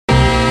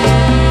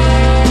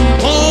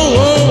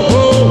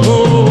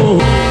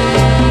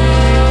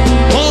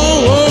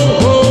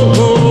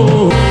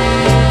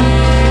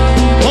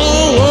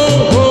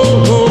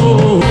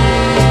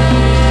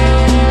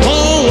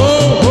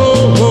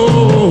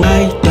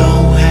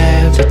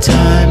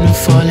to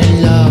fall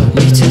in love.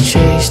 Need to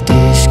chase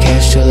this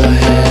cash till I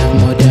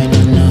have more than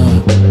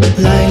enough.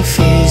 Life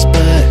is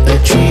but a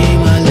dream,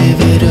 I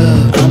live it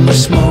up. I'ma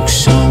smoke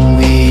some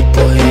weed,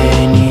 boy,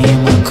 any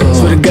in my car.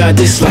 Swear to God,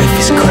 this life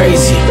is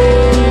crazy.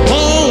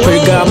 Pray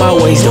to God my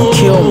ways don't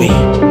kill me.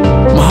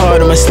 My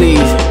heart on my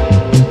sleeve,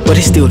 but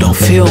it still don't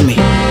feel me.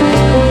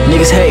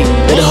 Niggas hate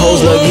that the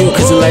hoes love you,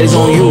 cause the light is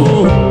on you.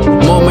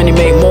 More money,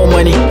 make more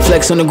money.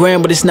 Flex on the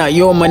gram, but it's not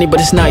your money, but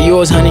it's not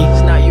yours, honey.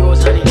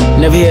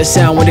 Never hear a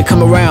sound when they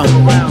come around.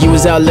 You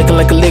was out looking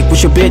like a lick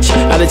with your bitch.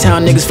 Out of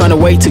town niggas find a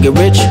way to get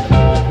rich.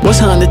 What's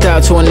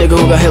 100,000 to a nigga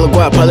who got hella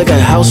guap? Probably got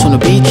a house on the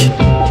beach.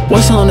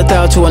 What's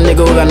 100,000 to a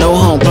nigga who got no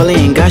home? Probably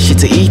ain't got shit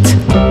to eat.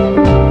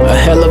 A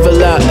hell of a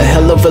lot, a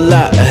hell of a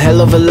lot, a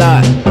hell of a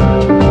lot.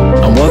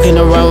 I'm walking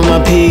around with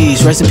my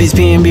P's, rest in peace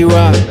PNB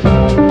Rock.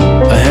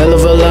 A hell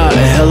of a lot, a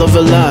hell of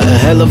a lot, a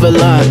hell of a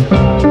lot.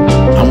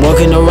 I'm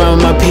walking around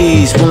with my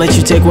P's, won't let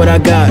you take what I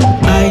got.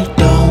 I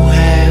don't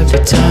have the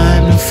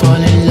time to fall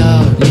in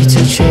love. Need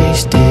to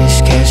chase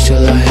this cash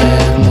till I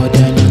have more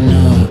than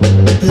enough.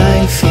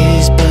 Life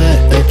is but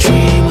a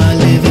dream, I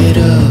live it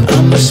up.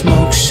 I'ma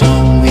smoke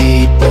some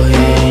weed, boy,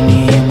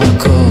 any in my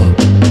car.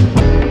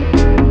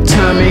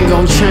 Time ain't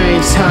gon'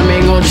 change, time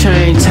ain't gon'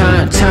 change.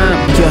 Time,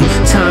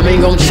 yeah. Time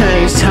ain't gon'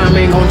 change, time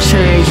ain't gon'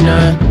 change,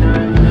 nah.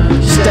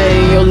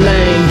 Stay in your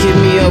lane, give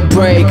me a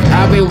break.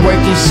 I've been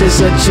working since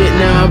legit,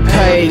 now I'm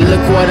paid.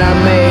 Look what I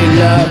made,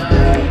 love.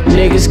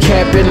 Niggas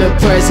capping the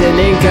present,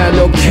 ain't got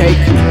no cake.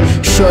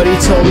 Shorty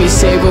told me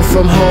save her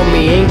from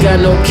homie, ain't got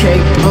no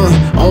cake.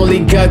 Only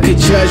God could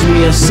judge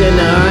me, a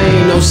sinner, I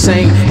ain't no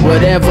saint.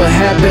 Whatever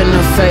happened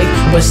to fake,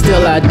 but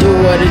still I do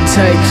what it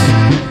takes.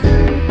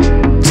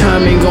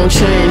 Time ain't gon'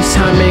 change,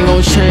 time ain't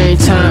gon'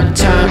 change.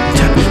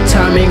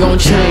 Time ain't gon'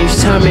 change,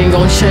 time ain't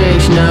gon'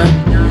 change, nah.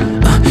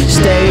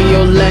 Stay in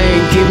your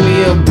lane, give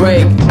me a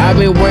break. I've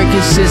been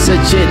working since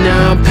legit,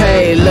 now I'm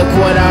paid. Look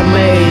what I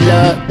made,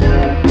 look.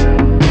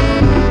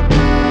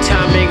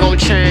 Time ain't gon'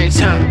 change,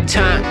 time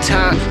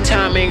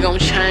ain't gon'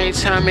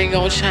 change, time ain't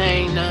gon'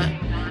 change, nah.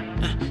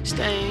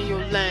 Stay in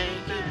your lane.